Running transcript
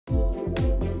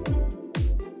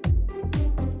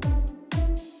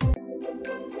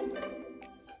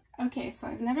Okay, so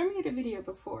I've never made a video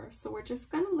before, so we're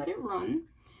just gonna let it run,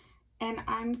 and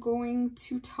I'm going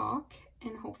to talk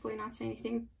and hopefully not say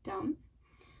anything dumb.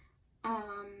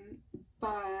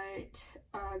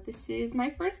 This is my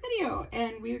first video,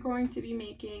 and we're going to be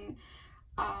making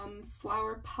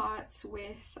flower pots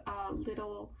with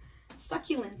little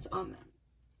succulents on them.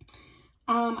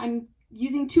 I'm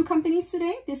using two companies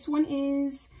today. This one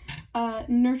is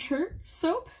Nurture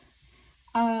soap.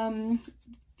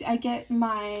 I get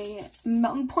my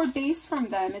melt and pour base from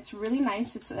them. It's really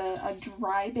nice. It's a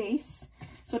dry base,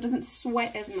 so it doesn't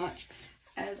sweat as much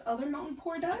as other melt and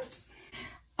pour does.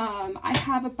 I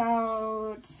have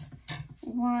about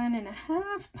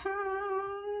 1.5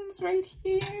 pounds right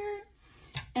here.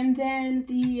 And then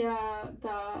the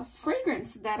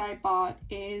fragrance that I bought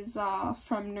is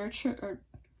from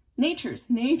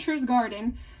Nature's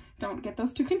Garden. Don't get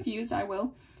those too confused, I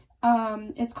will.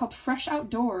 It's called Fresh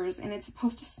Outdoors, and it's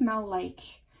supposed to smell like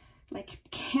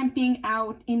camping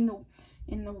out in the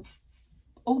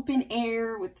open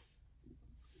air with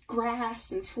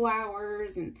grass and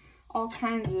flowers and all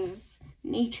kinds of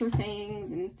nature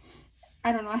things. And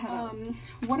I don't know,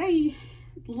 what I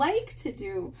like to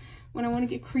do when I want to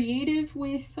get creative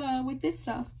with this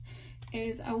stuff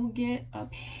is I will get a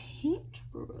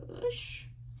paintbrush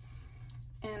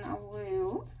and I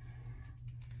will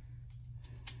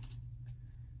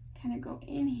kind of go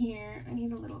in here. I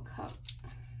need a little cup.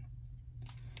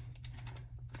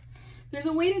 There's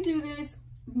a way to do this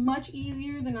much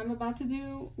easier than I'm about to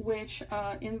do, which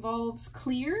involves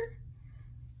clear.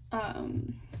 But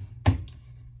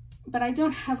I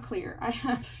don't have clear. I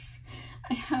have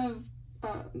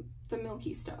the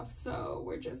milky stuff. So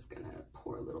we're just gonna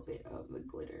pour a little bit of the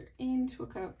glitter into a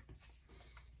cup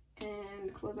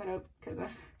and close that up, because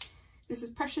this is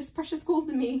precious, precious gold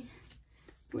to me.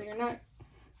 We are not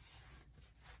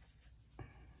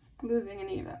losing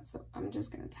any of that. So I'm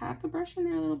just gonna tap the brush in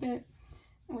there a little bit.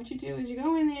 And what you do is you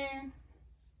go in there.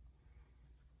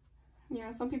 You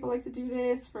know, some people like to do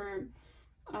this for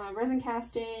resin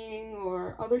casting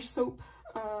or other soap,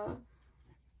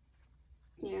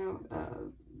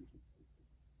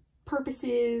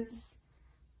 purposes.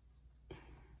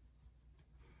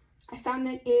 I found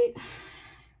that it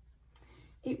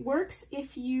works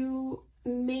if you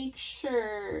make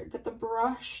sure that the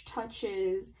brush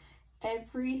touches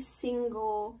every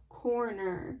single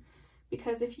corner,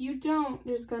 because if you don't,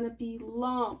 there's gonna be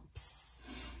lumps.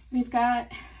 We've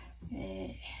got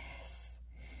this.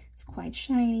 It's quite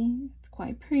shiny, it's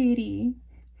quite pretty,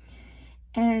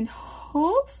 and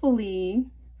hopefully,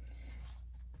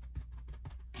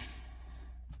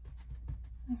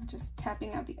 I'm just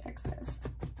tapping out the excess.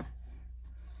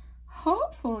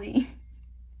 Hopefully,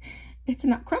 it's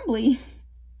not crumbly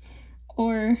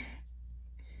or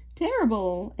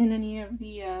terrible in any of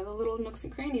the little nooks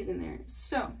and crannies in there.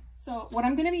 So what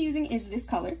I'm going to be using is this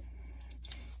color.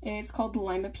 It's called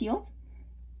Lime Appeal.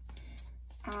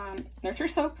 Nurture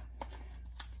soap.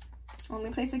 Only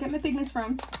place I get my pigments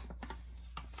from.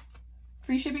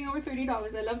 Free shipping over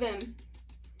 $30. I love them.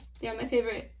 They are my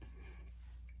favorite.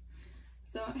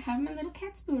 So I have my little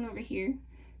cat spoon over here.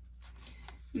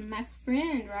 My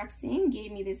friend Roxanne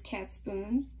gave me this cat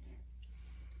spoon.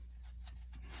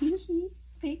 It's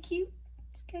very cute.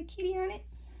 It's got a kitty on it.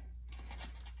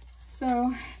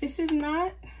 So this is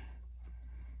not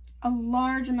a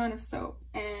large amount of soap,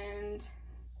 and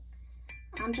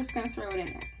I'm just gonna throw it in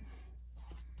there.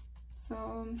 So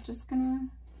I'm just gonna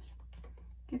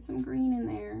get some green in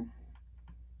there.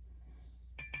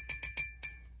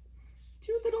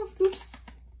 2 little scoops.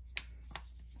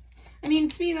 I mean,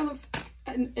 to me that looks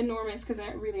enormous because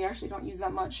I really actually don't use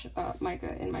that much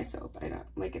mica in my soap. I don't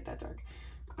like it that dark.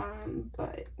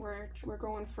 But we're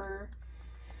going for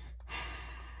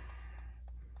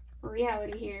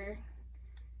reality here.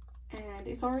 And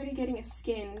it's already getting a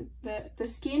skin. The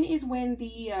skin is when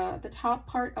the top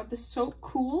part of the soap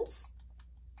cools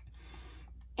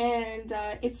and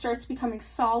it starts becoming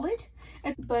solid.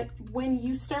 But when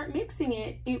you start mixing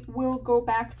it, it will go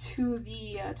back to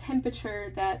the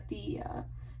temperature that the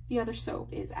other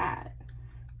soap is at.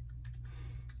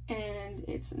 And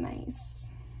it's nice.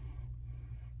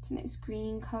 It's a nice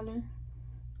green color.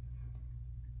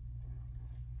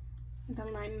 The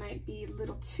lime might be a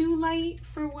little too light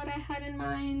for what I had in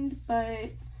mind,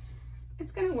 but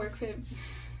it's gonna work for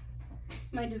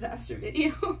my disaster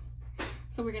video.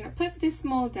 So we're gonna put this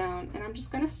mold down, and I'm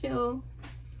just gonna fill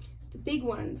the big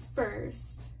ones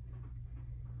first,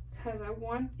 because I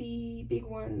want the big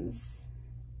ones.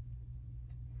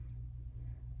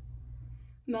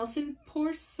 Melt and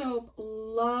pour soap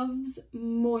loves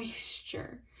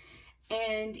moisture,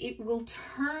 and it will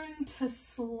turn to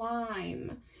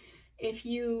slime if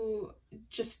you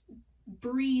just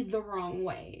breathe the wrong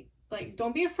way. Like,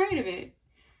 don't be afraid of it.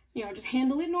 You know, just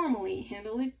handle it normally,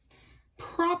 handle it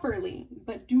properly,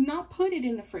 but do not put it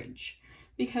in the fridge,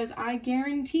 because I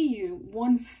guarantee you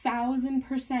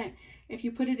 1000% if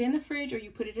you put it in the fridge or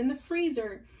you put it in the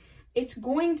freezer, it's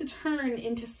going to turn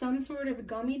into some sort of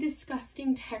gummy,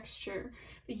 disgusting texture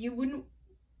that you wouldn't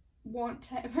want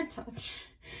to ever touch.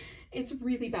 It's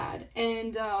really bad.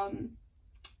 And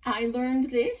I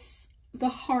learned this the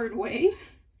hard way.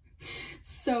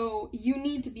 So you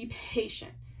need to be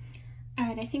patient. All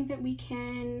right, I think that we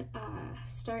can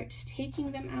start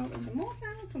taking them out of the mold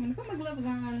now. So I'm gonna put my gloves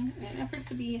on in an effort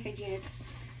to be hygienic.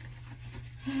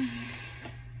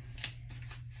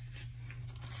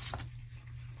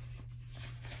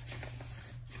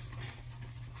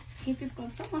 I hate these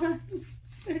gloves so much.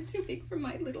 They're too big for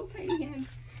my little tiny hand.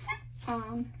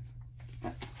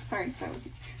 Sorry,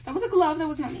 that was a glove, that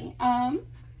was not me.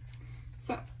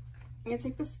 So I'm gonna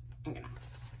take this, I'm gonna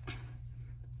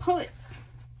pull it.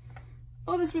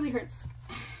 Oh, this really hurts.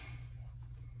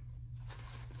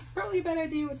 This is probably a bad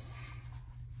idea with,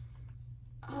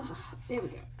 there we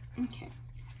go. Okay,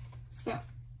 so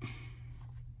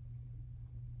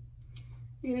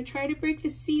we're gonna try to break the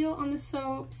seal on the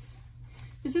soaps.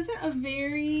 This isn't a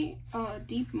very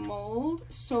deep mold,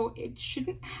 so it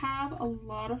shouldn't have a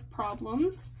lot of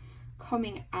problems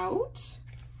coming out.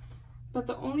 But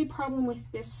the only problem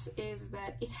with this is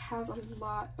that it has a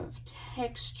lot of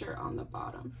texture on the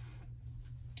bottom.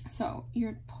 So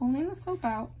you're pulling the soap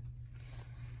out,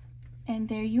 and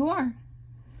there you are.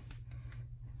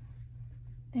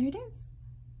 There it is.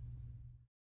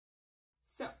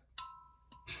 So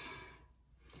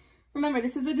remember,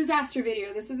 this is a disaster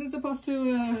video. This isn't supposed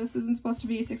to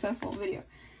be a successful video.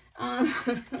 I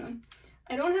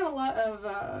don't have a lot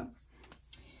of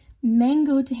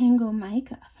Mango Tango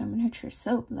mica from Nurture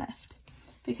soap left,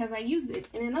 because I used it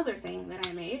in another thing that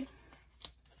I made.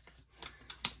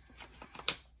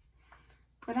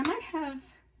 But I might have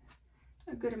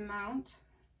a good amount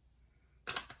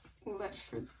left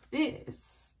for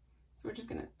this. So we're just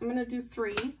gonna, I'm gonna do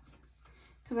 3,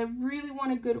 because I really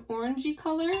want a good orangey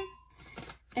color.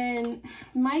 And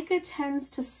mica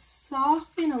tends to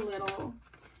soften a little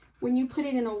when you put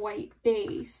it in a white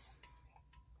base.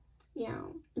 You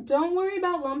know, don't worry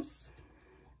about lumps.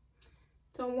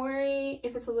 Don't worry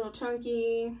if it's a little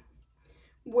chunky.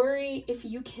 Worry if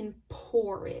you can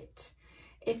pour it.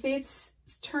 If it's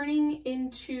turning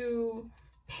into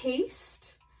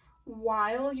paste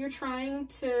while you're trying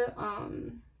to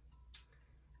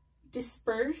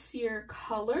disperse your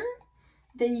color,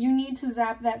 then you need to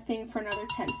zap that thing for another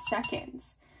 10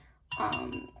 seconds.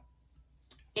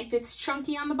 If it's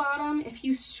chunky on the bottom, if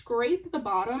you scrape the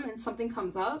bottom and something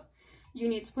comes up, you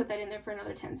need to put that in there for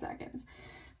another 10 seconds.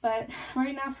 But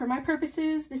right now, for my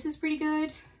purposes, this is pretty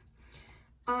good.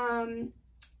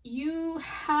 You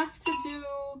have to do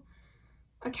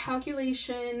a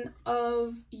calculation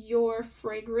of your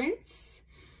fragrance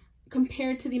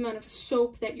compared to the amount of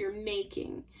soap that you're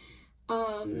making.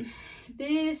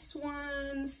 This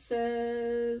one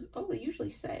says, oh, they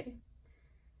usually say.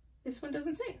 This one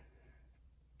doesn't say.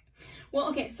 Well,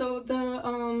 okay, so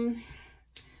the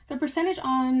percentage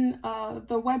on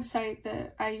the website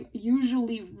that I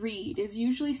usually read is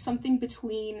usually something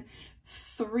between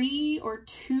 3 or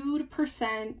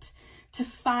 2% to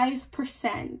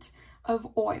 5% of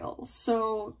oil.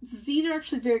 So these are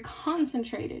actually very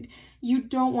concentrated. You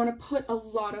don't want to put a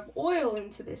lot of oil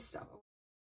into this stuff.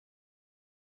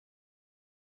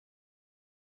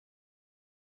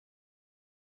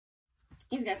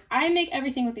 These guys, I make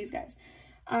everything with these guys.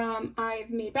 I've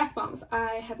made bath bombs,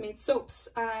 I have made soaps,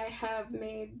 I have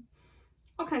made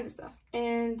all kinds of stuff.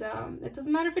 And it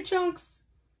doesn't matter if it chunks.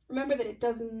 Remember that it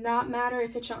does not matter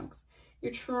if it chunks.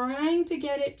 You're trying to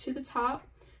get it to the top.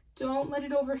 Don't let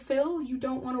it overfill. You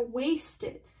don't want to waste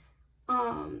it.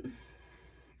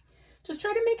 Just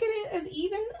try to make it as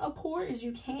even a pour as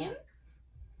you can.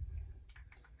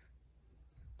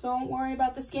 Don't worry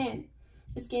about the skin.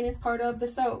 The skin is part of the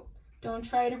soap. Don't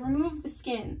try to remove the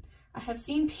skin. I have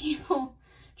seen people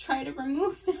try to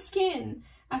remove the skin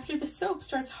after the soap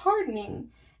starts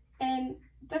hardening, and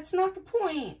that's not the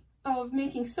point of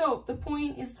making soap. The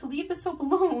point is to leave the soap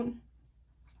alone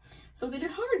so that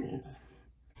it hardens.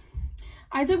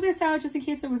 I took this out just in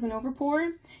case there was an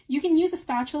overpour. You can use a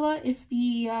spatula if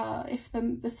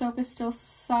the soap is still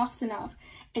soft enough,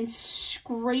 and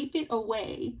scrape it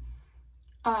away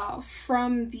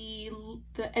from the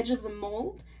edge of the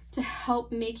mold to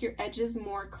help make your edges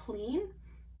more clean.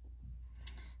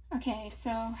 Okay,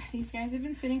 so these guys have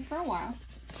been sitting for a while,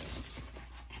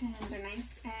 and they're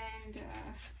nice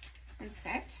and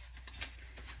set.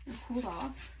 and pulled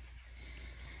off.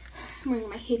 I'm wearing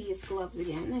my hideous gloves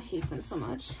again. I hate them so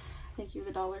much. Thank you,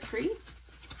 the Dollar Tree.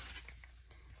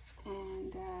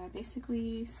 And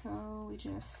basically, so we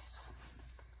just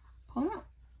pull them out.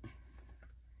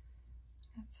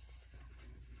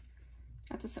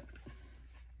 That's a soap.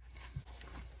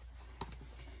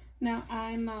 Now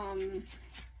I'm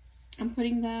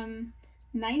putting them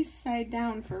nice side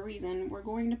down for a reason. We're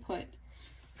going to put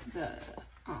the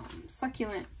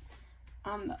succulent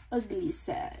on the ugly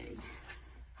side,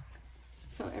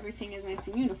 so everything is nice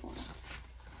and uniform.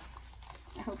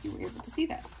 I hope you were able to see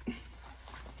that.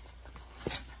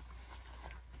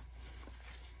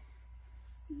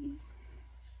 See?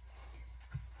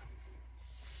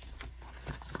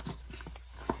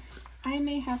 I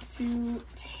may have to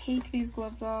take these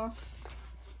gloves off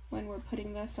when we're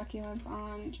putting the succulents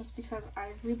on, just because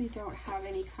I really don't have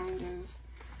any kind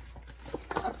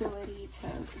of ability to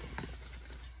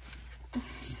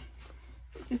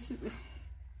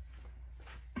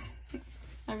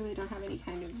I really don't have any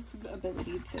kind of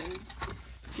ability to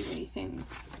do anything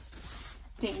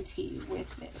dainty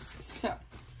with this. So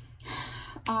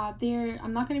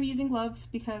I'm not going to be using gloves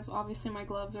because obviously my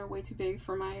gloves are way too big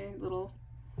for my little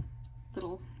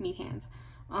meat hands.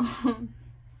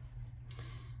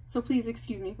 So please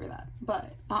excuse me for that.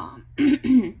 But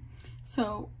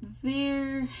so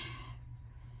there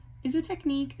is a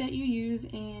technique that you use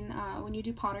in when you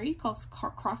do pottery called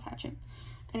cross hatching,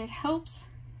 and it helps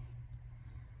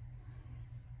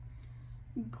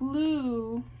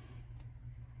glue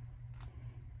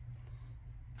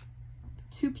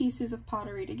two pieces of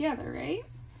pottery together, right?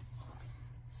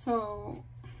 So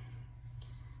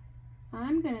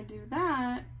I'm gonna do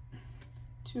that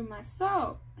to my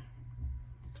soap,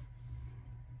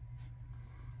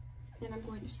 and I'm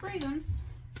going to spray them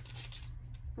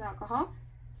with alcohol.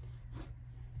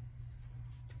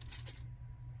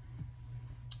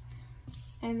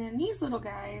 And then these little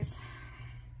guys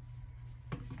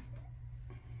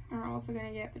are also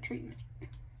gonna get the treatment.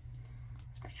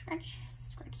 Scratch, scratch,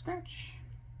 scratch, scratch,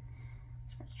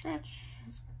 scratch,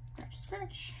 scratch, scratch,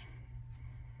 scratch.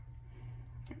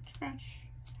 Scratch, scratch,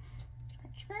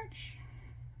 scratch, scratch,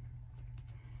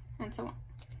 and so on.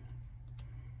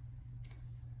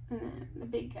 And then the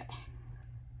big guy.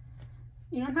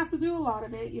 You don't have to do a lot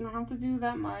of it. You don't have to do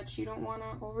that much. You don't want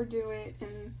to overdo it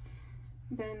and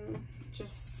then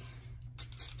just,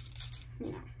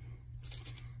 you know,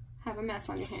 have a mess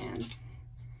on your hands.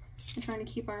 I'm trying to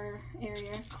keep our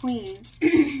area clean.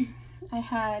 I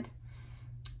had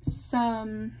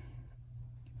some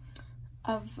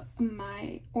of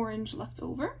my orange left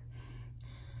over,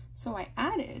 so I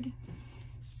added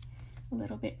a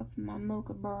little bit of my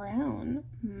mocha brown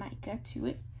mica to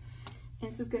it,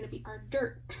 and this is going to be our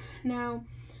dirt. Now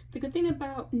the good thing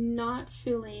about not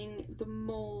filling the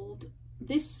mold,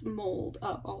 this mold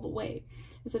up all the way,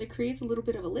 is that it creates a little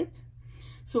bit of a lip,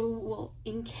 so it will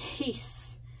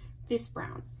encase this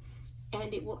brown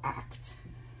and it will act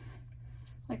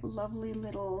like lovely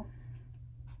little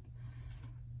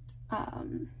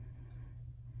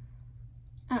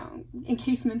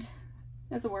encasement,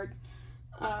 that's a word,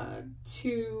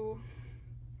 to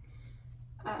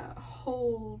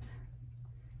hold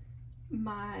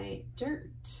my dirt.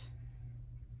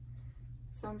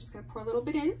 So I'm just going to pour a little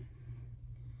bit in,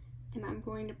 and I'm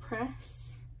going to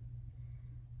press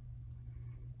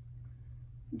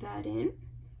that in,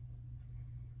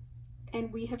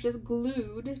 and we have just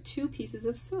glued two pieces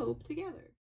of soap together.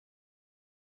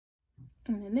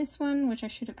 And then this one, which I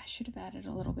should have added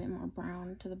a little bit more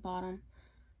brown to the bottom,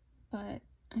 but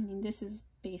I mean, this is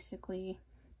basically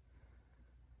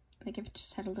like if it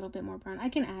just had a little bit more brown. I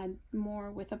can add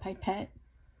more with a pipette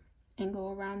and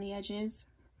go around the edges.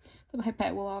 The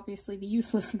pipette will obviously be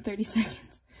useless in 30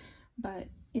 seconds, but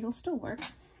it'll still work.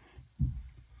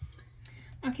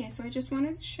 Okay, so I just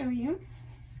wanted to show you.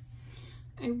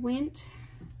 I went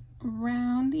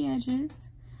around the edges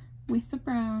with the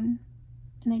brown,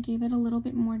 and I gave it a little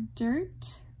bit more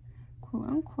dirt, quote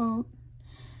unquote,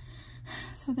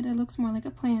 so that it looks more like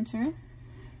a planter.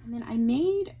 And then I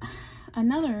made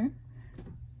another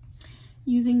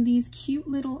using these cute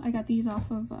little, I got these off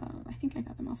of, I think I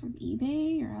got them off of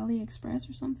eBay or AliExpress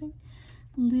or something,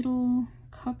 little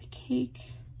cupcake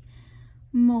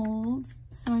molds.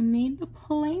 So I made the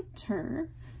planter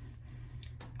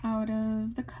out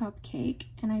of the cupcake,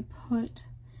 and I put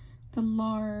the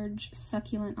large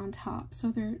succulent on top.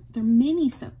 So they're mini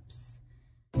soaps.